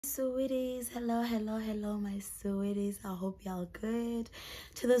Sweeties, hello my sweeties. I hope y'all good.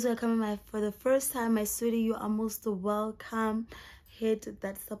 To those who are coming for the first time, my sweetie, you are most welcome. Hit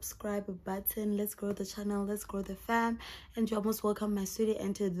that subscribe button. Let's grow the channel, let's grow the fam. And you're most welcome, my sweetie.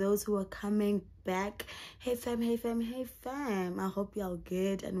 And to those who are coming back, hey fam. I hope y'all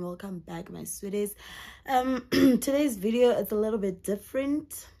good and welcome back, my sweeties. Today's video is a little bit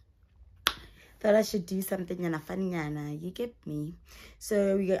different. Thought I should do something funny, you get me.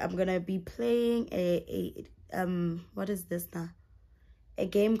 So I'm gonna be playing a what is this now? A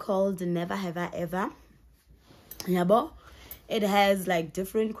game called Never Have I Ever. Yabo. It has like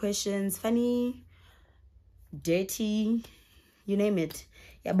different questions, funny, dirty, you name it.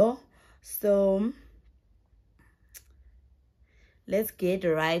 Yabo. So let's get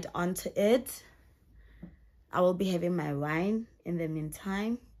right onto it. I will be having my wine in the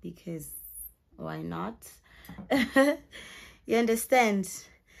meantime because why not? You understand?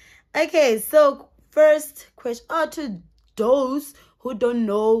 Okay, so first question, to those who don't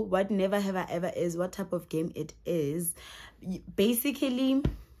know what Never Have I Ever is, what type of game it is, basically,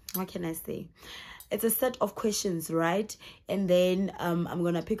 what can I say? It's a set of questions, right? And then I'm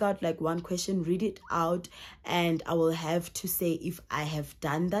gonna pick out like one question, read it out, and I will have to say if I have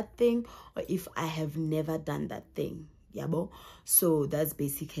done that thing or if I have never done that thing. Yabo. So that's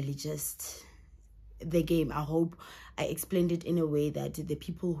basically just the game. I hope I explained it in a way that the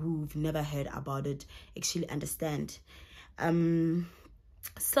people who've never heard about it actually understand.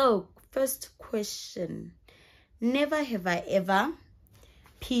 So first question, never have I ever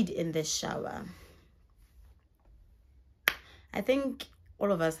peed in the shower. I think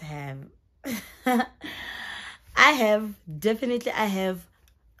all of us have. I have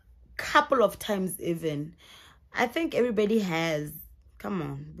couple of times even. I think everybody has. Come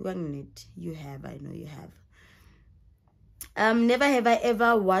on, you have. I know you have. Never have I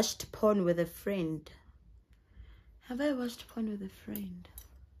ever watched porn with a friend. Have I watched porn with a friend?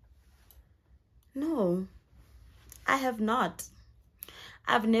 No, I have not.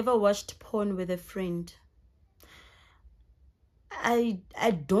 I've never watched porn with a friend. I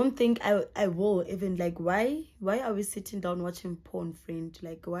don't think I will even. Like, why are we sitting down watching porn, friend?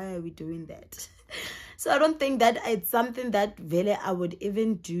 Like, why are we doing that? So I don't think that it's something that really I would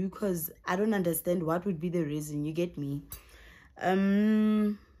even do, because I don't understand what would be the reason. You get me?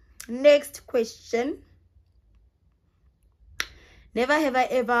 Next question. Never have I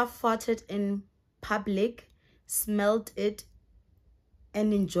ever farted in public, smelled it,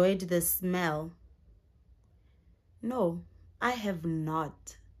 and enjoyed the smell. No, I have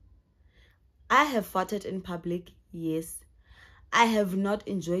not. I have farted in public, yes. I have not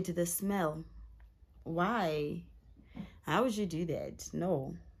enjoyed the smell. Why? How would you do that?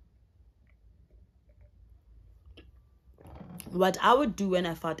 No. What I would do when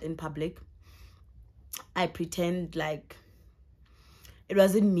I fart in public, I pretend like it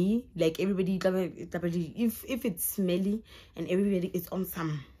wasn't me. Like everybody, if it's smelly and everybody is on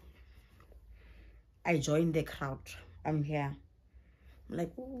some, I join the crowd. I'm here. I'm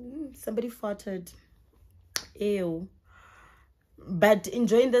like, ooh, somebody farted. Ew. But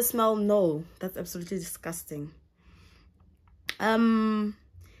enjoying the smell, no, that's absolutely disgusting.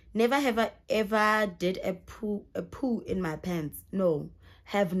 Never have I ever did a poo in my pants. No,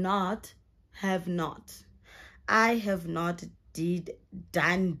 have not. I have not did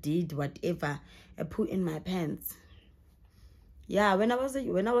whatever, a poo in my pants. Yeah, when I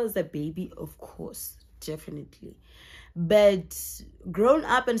was a baby, of course, definitely. But grown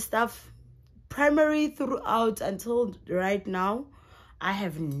up and stuff, primary throughout until right now, I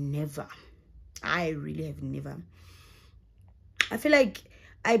have never. I really have never. I feel like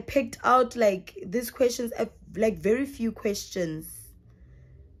I picked out like these questions, like very few questions.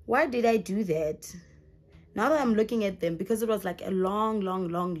 Why did I do that? Now that I'm looking at them, because it was like a long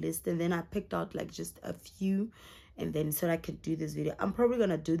list, and then I picked out like just a few, and then so I could do this video. I'm probably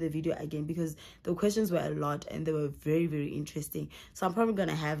gonna do the video again because the questions were a lot and they were very interesting. So I'm probably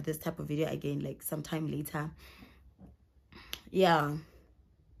gonna have this type of video again like sometime later. Yeah.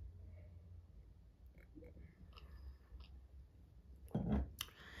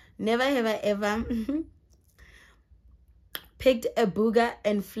 Never have I ever picked a booger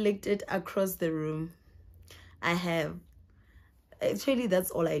and flicked it across the room. I have. Actually,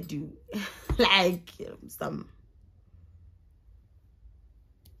 that's all I do. Like some.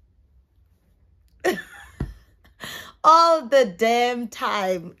 All the damn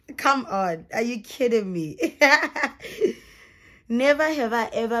time. Come on. Are you kidding me? Never have I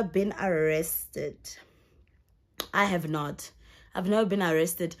ever been arrested. I have not. I've never been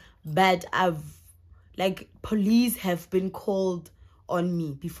arrested, but like police have been called on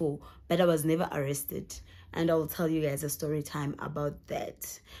me before, but I was never arrested. And I'll tell you guys a story time about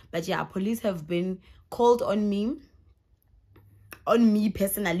that. But yeah, police have been called on me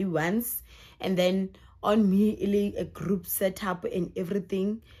personally once, and then on me a group set up and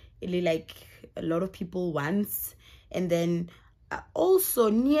everything, like a lot of people once. And then I also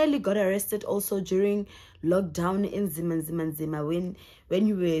nearly got arrested also during lockdown in Zima, when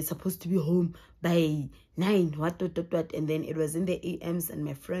you were supposed to be home by 9, what, and then it was in the AMs, and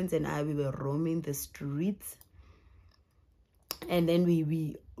my friends and I, we were roaming the streets. And then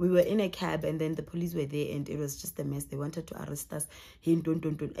we were in a cab, and then the police were there, and it was just a mess. They wanted to arrest us. Hey,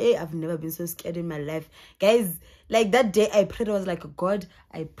 I've never been so scared in my life, guys. Like that day I prayed, I was like, God,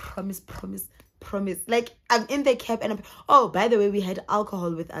 I promise. Like, I'm in the cab, and oh, by the way, we had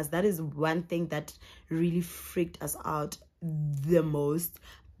alcohol with us. That is one thing that really freaked us out the most,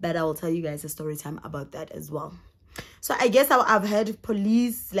 but I will tell you guys a story time about that as well. So I guess I've had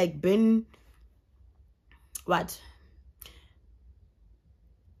police like been, what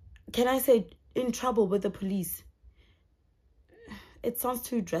can I say, in trouble with the police. It sounds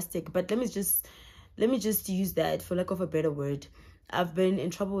too drastic, but let me just use that for lack of a better word. I've been in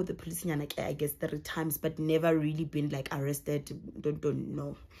trouble with the police, I guess 3 times, but never really been like arrested. Don't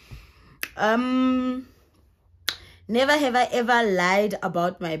know. Never have I ever lied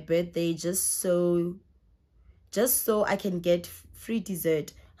about my birthday just so I can get free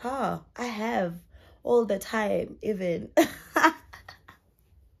dessert. I have all the time, even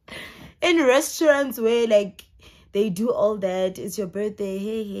in restaurants where like they do all that. It's your birthday,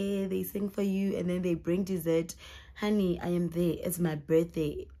 hey, they sing for you, and then they bring dessert. Honey, I am there. It's my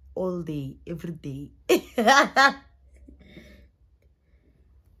birthday all day, every day.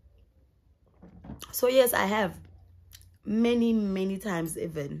 So yes, I have many times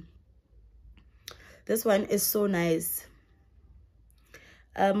even. This one is so nice.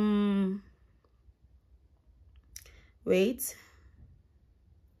 Wait.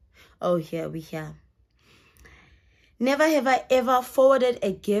 Oh, here we have. Never have I ever forwarded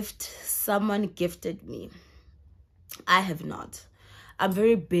a gift someone gifted me. I have not. I'm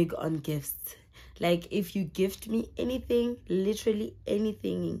very big on gifts. Like, if you gift me anything, literally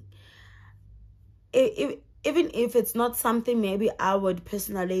anything, even if it's not something maybe I would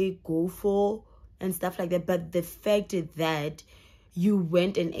personally go for and stuff like that, but the fact that you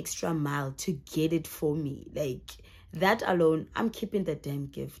went an extra mile to get it for me, like, that alone, I'm keeping the damn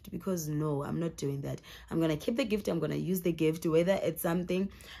gift, because no, I'm not doing that. I'm gonna keep the gift. I'm gonna use the gift, whether it's something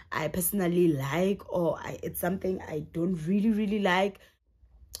I personally like or it's something I don't really like.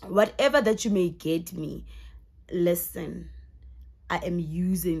 Whatever that you may get me, listen, I am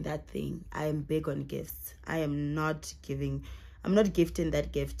using that thing. I am big on gifts. I'm not gifting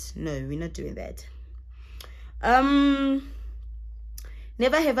that gift. No, we're not doing that.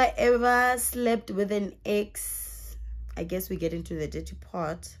 Never have I ever slept with an ex. I guess we get into the dirty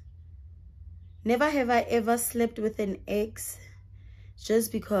part. Never have I ever slept with an ex just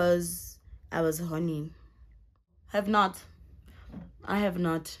because I was horny. I have not.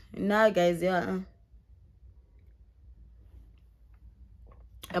 Now, guys, yeah.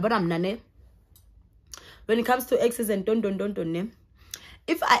 But I'm nane. When it comes to exes and don't,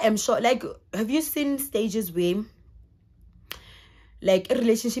 if I am sure, like, have you seen stages where like a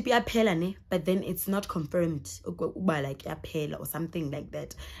relationship but then it's not confirmed, like or something like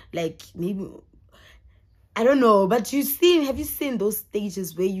that? Like, maybe, I don't know, but have you seen those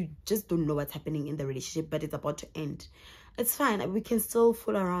stages where you just don't know what's happening in the relationship, but it's about to end? It's fine, we can still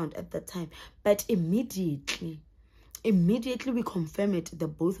fool around at that time, but immediately we confirm it, the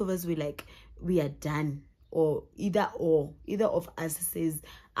both of us, we are done, or either of us says,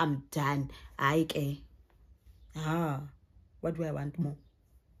 I'm done. What do I want more?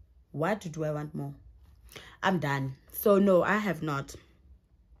 I'm done. So no, I have not,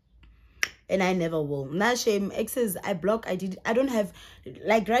 and I never will. Now, shame exes, I block. I don't have,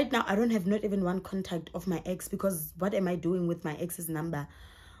 like, right now I don't have not even one contact of my ex, because what am I doing with my ex's number?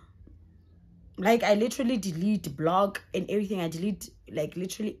 Like, I literally delete, block, and everything. I delete, like,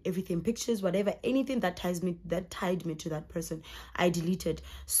 literally everything, pictures, whatever, anything that tied me to that person, I deleted.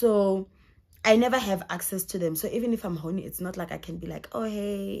 So I never have access to them. So even if I'm horny, it's not like I can be like, oh,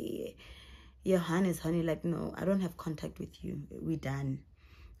 hey, your honey is honey. Like, no, I don't have contact with you. We're done.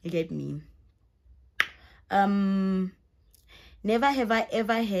 You get me? Never have I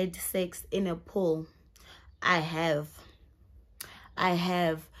ever had sex in a pool. I have,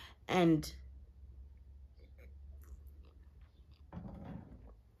 and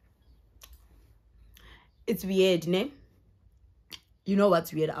it's weird, ne? You know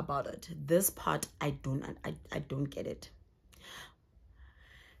what's weird about it? This part, I don't get it.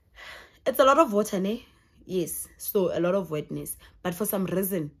 It's a lot of water, ne? Yes, so a lot of wetness. But for some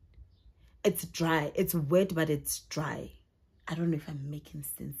reason, it's dry. It's wet, but it's dry. I don't know if I'm making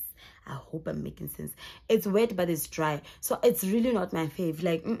sense. I hope I'm making sense. It's wet, but it's dry. So it's really not my fave.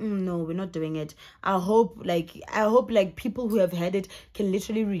 Like, no, we're not doing it. I hope like people who have had it can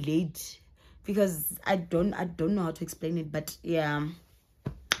literally relate, because I don't know how to explain it. But yeah.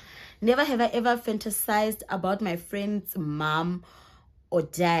 Never have I ever fantasized about my friend's mom or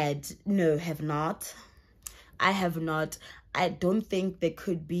dad. No, have not. I have not. I don't think there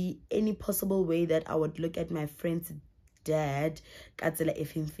could be any possible way that I would look at my friend's dad,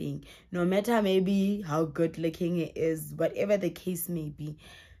 no matter maybe how good looking he is, whatever the case may be.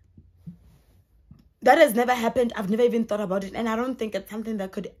 That has never happened. I've never even thought about it, and I don't think it's something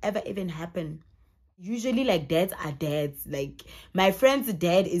that could ever even happen. Usually, like, dads are dads. Like, my friend's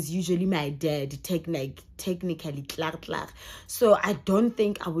dad is usually my dad, technically. So I don't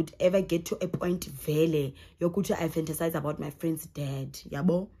think I would ever get to a point vele yokuthi I fantasize about my friend's dad.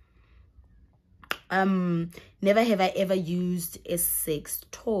 Yabo? Never have I ever used a sex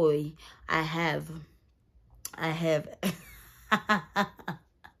toy. I have I have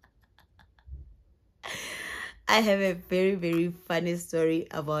a very, very funny story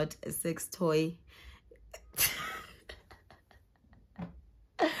about a sex toy.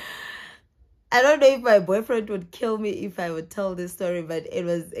 I don't know if my boyfriend would kill me if I would tell this story, but it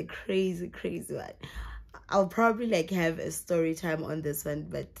was a crazy, crazy one. I'll probably like have a story time on this one,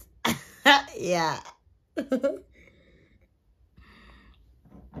 but yeah.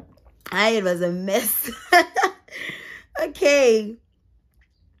 It was a mess. Okay.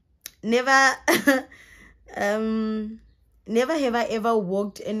 Never never have I ever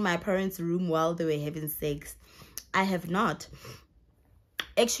walked in my parents' room while they were having sex. I have not.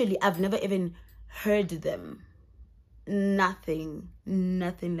 Actually, I've never even heard them. Nothing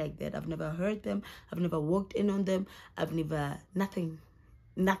like that. I've never heard them. I've never walked in on them. I've never, nothing.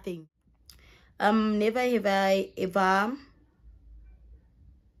 Never have I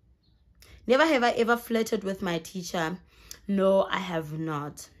ever flirted with my teacher. No, I have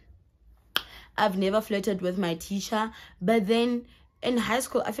not. I've never flirted with my teacher. But then in high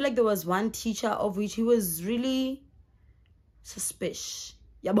school, I feel like there was one teacher of which he was really suspicious.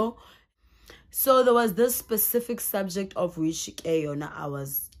 Yabo? So there was this specific subject of which I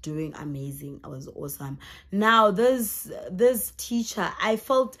was doing amazing. I was awesome. Now this teacher, I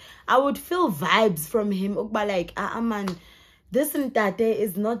would feel vibes from him. Like, man, this ntate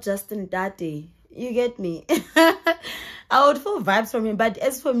is not just ntate. You get me? I would feel vibes from him. But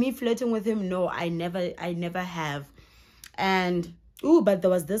as for me flirting with him, no, I never have. And but there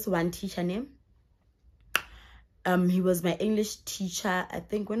was this one teacher name. He was my English teacher. I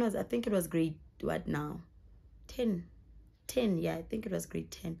think it was grade, what now? 10. Yeah, I think it was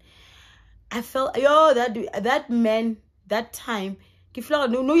grade 10. I felt, that man, that time,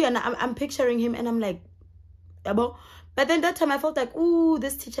 I'm picturing him and I'm like, but then that time I felt like,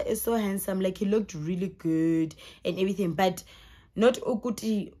 this teacher is so handsome. Like, he looked really good and everything, but not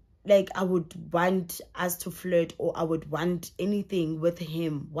okuti. Like, I would want us to flirt or I would want anything with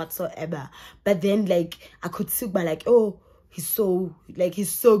him whatsoever. But then, like, I could see by like, he's so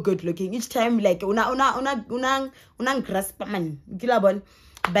good looking. Each time, like, unang grasp man.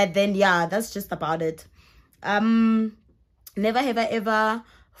 But then, yeah, that's just about it. Never have I ever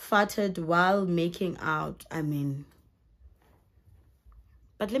farted while making out. I mean,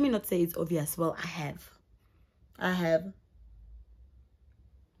 but let me not say it's obvious. Well, I have.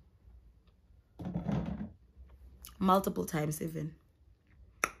 Multiple times even.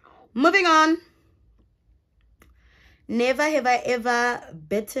 Moving on. Never have I ever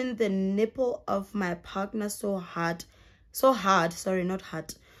bitten the nipple of my partner so hard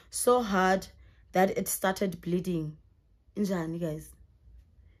that it started bleeding. Injani, guys?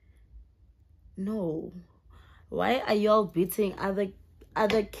 No. Why are y'all beating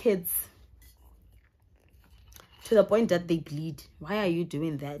other kids to the point that they bleed? Why are you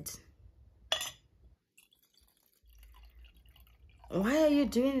doing that? Why are you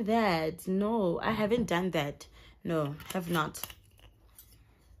doing that? No, I haven't done that. No, have not.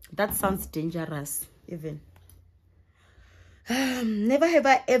 That sounds dangerous, even. Never have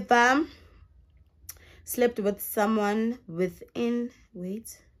I ever slept with someone within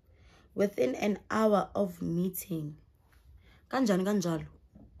an hour of meeting. Kanjani.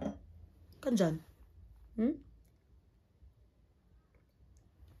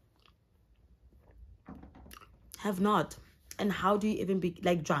 Have not. And how do you even be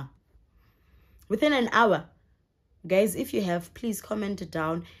like drunk? Within an hour. Guys, if you have, please comment it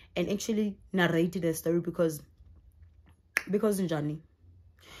down and actually narrate the story because Njani.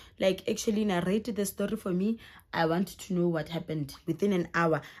 like actually narrated the story for me, I want to know what happened within an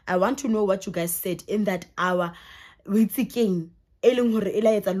hour. I want to know what you guys said in that hour. Immediately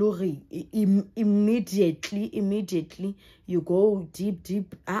you go deep.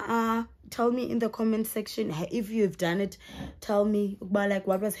 Tell me in the comment section if you've done it. Tell me about like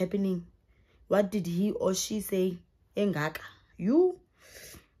what was happening. What did he or she say? You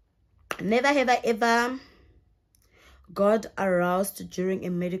never have I ever got aroused during a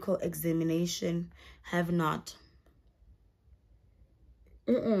medical examination. Have not.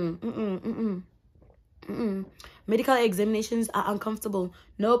 Medical examinations are uncomfortable.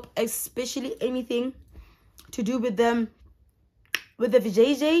 Nope. Especially anything to do with them, with the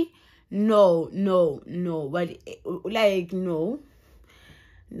VJJ. No. What, like, no.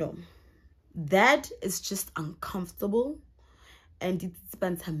 That is just uncomfortable, and it's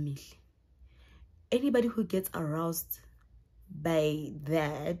anybody who gets aroused by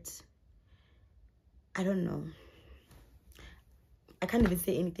that, I don't know. I can't even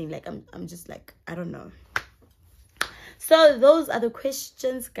say anything. Like I'm just like, I don't know. So those are the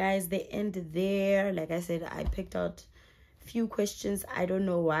questions, guys. They end there. Like I said, I picked out few questions. I don't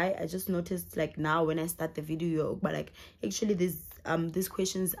know why. I just noticed like now when I start the video, but like actually these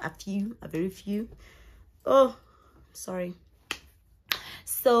questions are very few. Oh, sorry.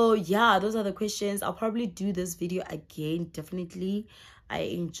 So yeah, those are the questions. I'll probably do this video again, definitely. I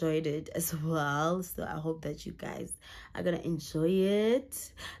enjoyed it as well, so I hope that you guys are gonna enjoy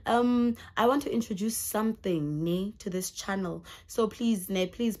it. I want to introduce something to this channel, so please I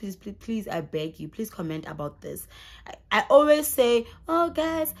beg you, please comment about this. I always say, oh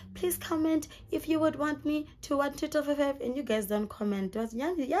guys, please comment if you would want me to watch Twitter 5, and you guys don't comment.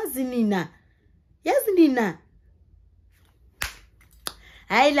 Yazinina.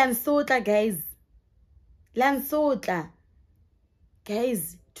 Hi, Lansota, guys,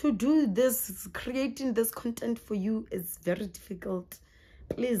 to do this, creating this content for you is very difficult.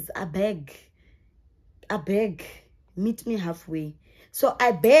 Please, I beg, meet me halfway. So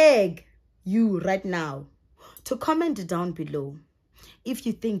I beg you right now to comment down below if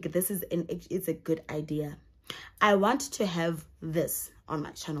you think this is a good idea. I want to have this on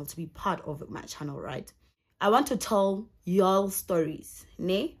my channel, to be part of my channel, right? I want to tell y'all stories,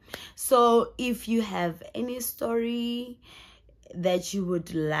 so if you have any story that you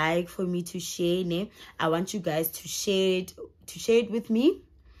would like for me to share, I want you guys to share it with me,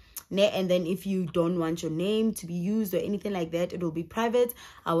 and then if you don't want your name to be used or anything like that, it will be private.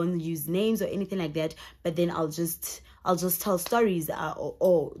 I won't use names or anything like that, but then I'll just tell stories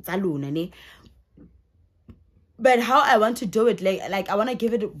or but how I want to do it, like I want to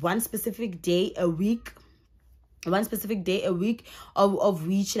give it one specific day a week of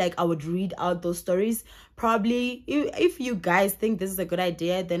which like I would read out those stories. Probably if you guys think this is a good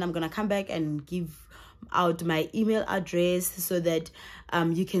idea, then I'm gonna come back and give out my email address so that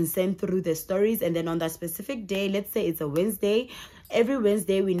you can send through the stories. And then on that specific day, let's say it's a Wednesday, every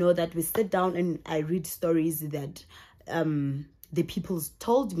Wednesday we know that we sit down and I read stories that the people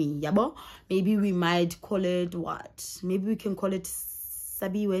told me. Yabo, maybe we might call it maybe we can call it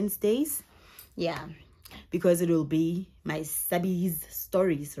Sabi Wednesdays, because it will be my Sabi's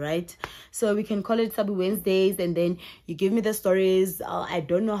stories, right? So we can call it Sabi Wednesdays, and then you give me the stories. I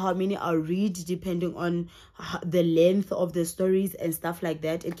don't know how many I'll read depending on the length of the stories and stuff like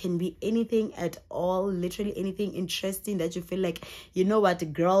that. It can be anything at all, literally anything interesting that you feel like, you know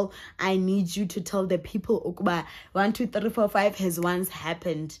what, girl, I need you to tell the people, Ukuba 1 2 3 4 5 has once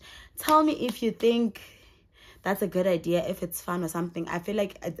happened. Tell me if you think that's a good idea, if it's fun or something. I feel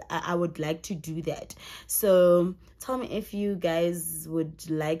like I would like to do that. So tell me if you guys would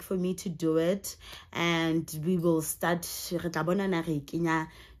like for me to do it, and we will start and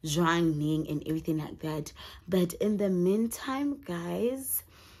everything like that. But in the meantime, guys,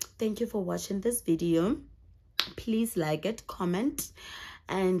 thank you for watching this video. Please like it, comment,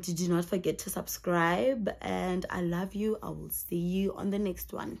 and do not forget to subscribe. And I love you. I will see you on the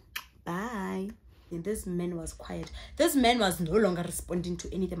next one. Bye. And this man was quiet. This man was no longer responding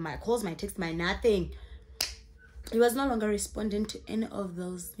to anything, my calls, my texts, my nothing. He was no longer responding to any of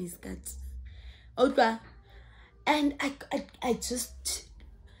those miscuts. And I just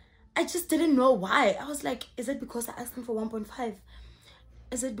didn't know why. I was like, is it because I asked him for 1.5?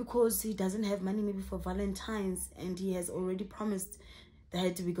 Is it because he doesn't have money maybe for Valentine's, and he has already promised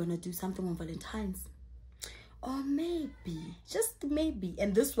that we're gonna do something on Valentine's? Or maybe, just maybe.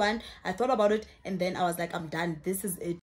 And this one, I thought about it, and then I was like, I'm done. This is it.